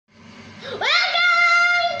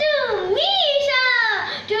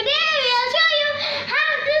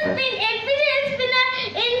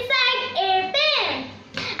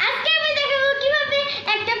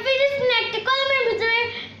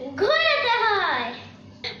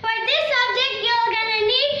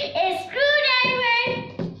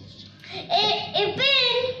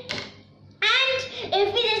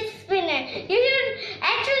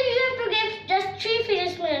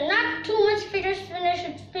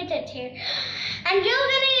it here. And you're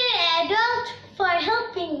gonna need an adult for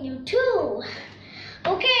helping you too.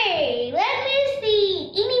 Okay, let me see.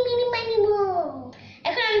 Eeny, meeny, miny, moe.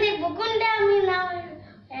 এখন আমি দেখবো কোনটা আমি নাও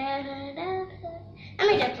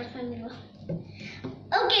আমি এটা প্রথমে দিব।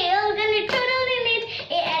 Okay, you're gonna totally need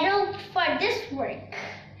an adult for this work.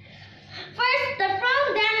 First the front,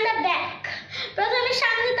 then the back. প্রথমে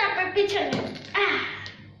সামনে তারপর পিছনে।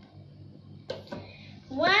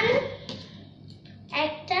 One,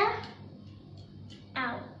 একটা,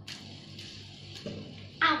 ow,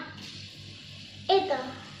 ow.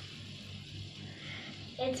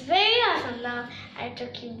 It's very awesome. Now I have to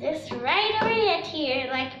keep this right over here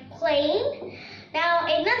like plain. Now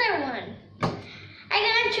another one. I'm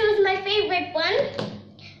gonna choose my favorite one.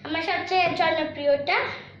 আমার সবচেয়ে জনপ্রিয়টা।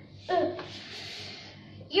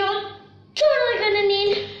 You're totally gonna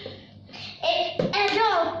need an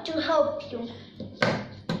adult to help you.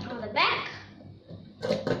 On the back.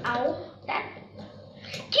 Ow, that.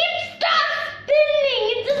 Stop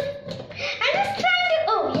spinning. I'm just trying to.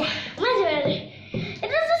 Oh yeah, much better. It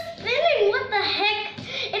is just spinning. What the heck?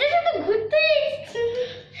 It isn't a good thing.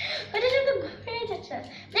 What is it a good thing?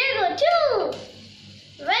 There you go. Two.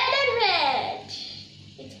 Red and red.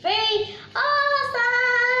 It's very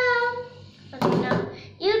awesome. Okay, now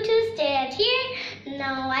you two stand here.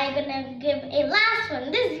 Now I'm gonna give a last one.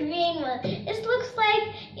 This green one. This looks like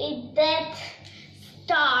a Death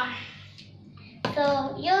Star. So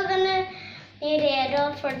you're gonna need an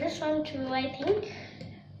adult for this one too, I think.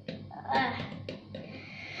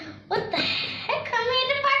 What the heck? I made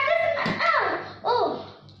a part this one. Oh.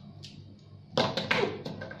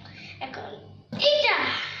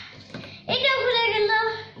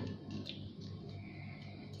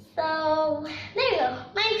 So there you go.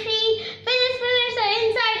 My three fidget spinners are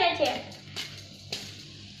inside that chair.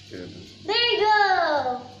 There you go.